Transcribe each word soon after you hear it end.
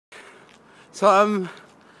So I'm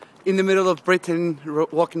in the middle of Britain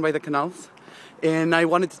walking by the canals, and I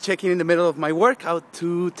wanted to check in the middle of my workout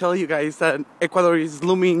to tell you guys that Ecuador is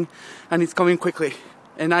looming and it's coming quickly,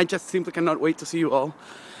 and I just simply cannot wait to see you all.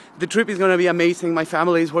 The trip is going to be amazing. My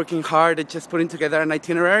family is working hard at just putting together an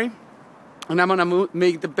itinerary, and I'm going to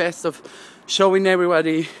make the best of showing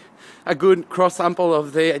everybody a good cross sample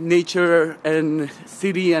of the nature and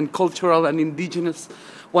city and cultural and indigenous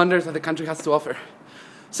wonders that the country has to offer.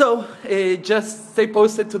 So just stay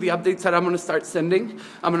posted to the updates that I'm going to start sending.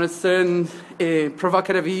 I'm going to send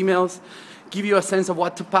provocative emails, give you a sense of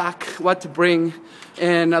what to pack, what to bring,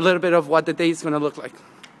 and a little bit of what the day is going to look like.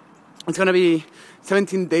 It's going to be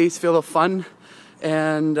 17 days full of fun,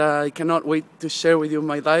 and I cannot wait to share with you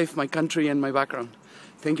my life, my country, and my background.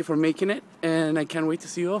 Thank you for making it, and I can't wait to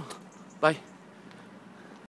see you all. Bye.